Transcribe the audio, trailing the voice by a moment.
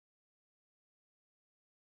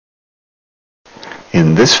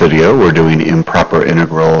In this video, we're doing improper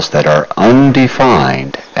integrals that are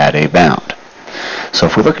undefined at a bound. So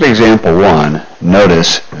if we look at example 1,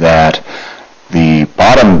 notice that the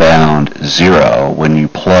bottom bound 0, when you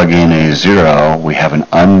plug in a 0, we have an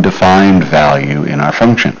undefined value in our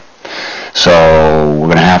function. So we're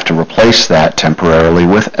going to have to replace that temporarily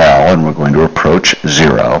with L, and we're going to approach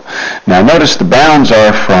 0. Now notice the bounds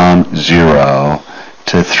are from 0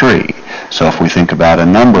 to 3. So if we think about a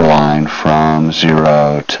number line from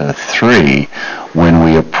 0 to 3, when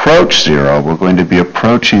we approach 0, we're going to be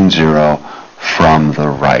approaching 0 from the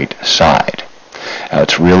right side. Now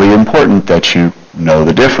it's really important that you know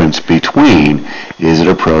the difference between is it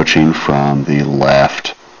approaching from the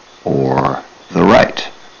left or the right.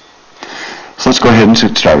 So let's go ahead and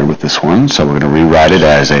get started with this one. So we're going to rewrite it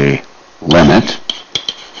as a limit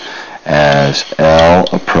as L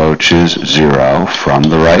approaches 0 from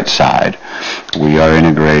the right side. We are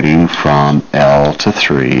integrating from L to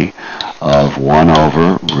 3 of 1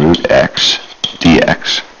 over root x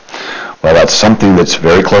dx. Well, that's something that's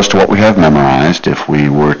very close to what we have memorized. If we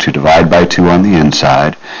were to divide by 2 on the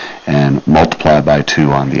inside and multiply by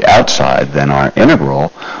 2 on the outside, then our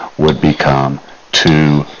integral would become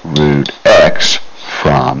 2 root x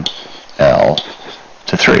from L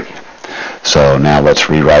to 3. So now let's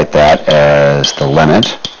rewrite that as the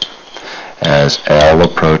limit as L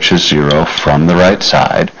approaches 0 from the right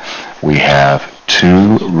side. We have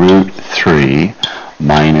 2 root 3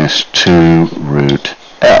 minus 2 root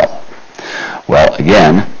L. Well,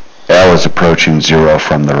 again, L is approaching 0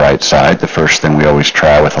 from the right side. The first thing we always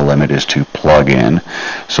try with a limit is to plug in.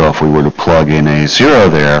 So if we were to plug in a 0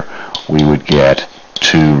 there, we would get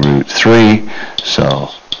 2 root 3. So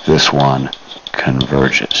this one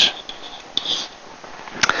converges.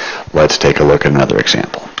 Let's take a look at another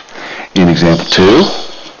example. In example 2,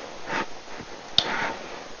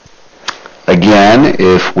 again,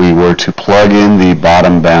 if we were to plug in the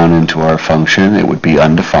bottom bound into our function, it would be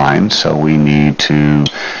undefined, so we need to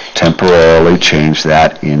temporarily change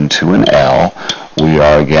that into an L. We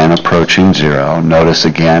are again approaching 0. Notice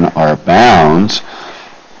again our bounds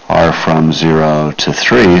are from 0 to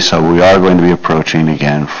 3, so we are going to be approaching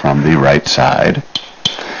again from the right side.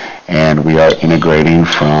 And we are integrating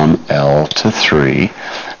from L to 3.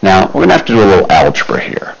 Now, we're going to have to do a little algebra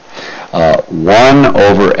here. 1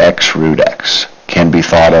 over x root x can be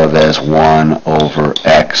thought of as 1 over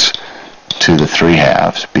x to the 3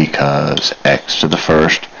 halves, because x to the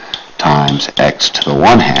first times x to the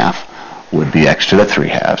 1 half would be x to the 3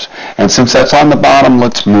 halves. And since that's on the bottom,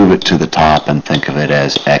 let's move it to the top and think of it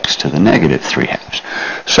as x to the negative 3 halves.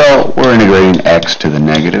 So we're integrating x to the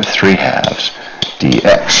negative 3 halves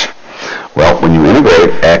dx. Well, when you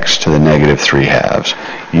integrate x to the negative 3 halves,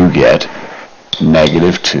 you get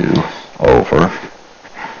negative 2 over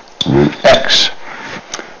root x.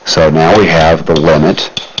 So now we have the limit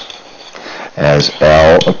as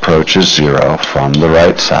L approaches 0 from the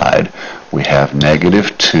right side. We have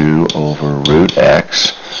negative 2 over root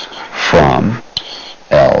x from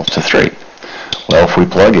L to 3. Well, if we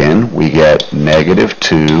plug in, we get negative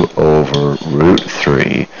 2 over root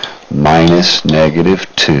 3 minus negative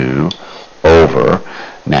 2 over,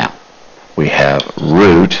 now we have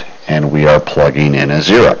root and we are plugging in a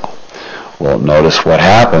 0. Well, notice what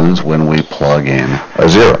happens when we plug in a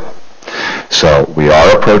 0. So we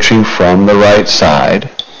are approaching from the right side.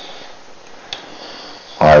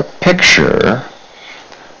 Our picture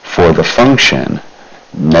for the function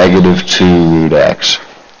negative 2 root x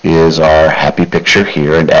is our happy picture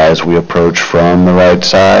here, and as we approach from the right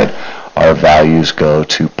side, our values go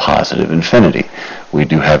to positive infinity. We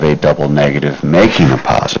do have a double negative making a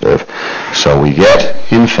positive, so we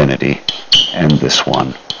get infinity, and this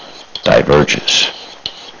one diverges.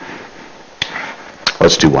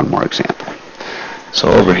 Let's do one more example. So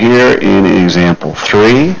over here in example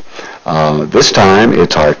 3, this time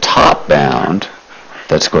it's our top bound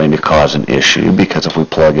that's going to cause an issue, because if we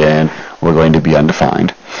plug in, we're going to be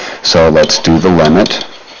undefined. So let's do the limit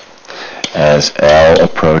as L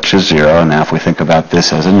approaches 0. Now if we think about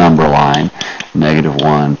this as a number line, negative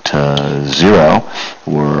 1 to 0,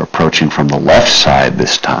 we're approaching from the left side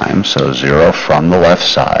this time, so 0 from the left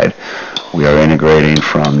side. We are integrating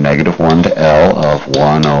from negative 1 to L of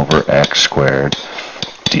 1 over x squared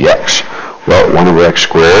dx. Well, 1 over x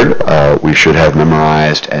squared we should have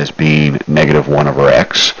memorized as being negative 1 over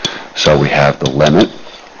x, so we have the limit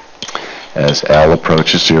as L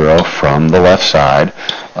approaches 0 from the left side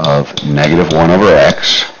of negative 1 over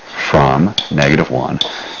x from negative 1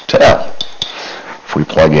 to L. If we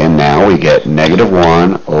plug in now, we get negative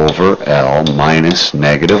 1 over L minus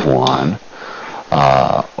negative 1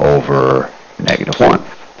 over negative 1.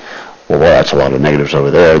 well, that's a lot of negatives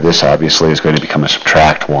over there. This obviously is going to become a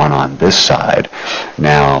subtract 1 on this side.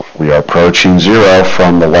 Now, we are approaching 0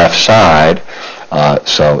 from the left side.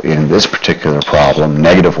 So in this particular problem,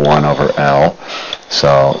 negative 1 over L.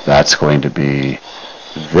 So that's going to be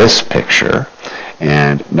this picture.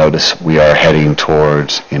 And notice we are heading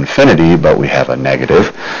towards infinity, but we have a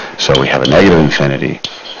negative. So we have a negative infinity,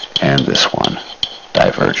 and this one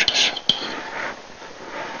diverges.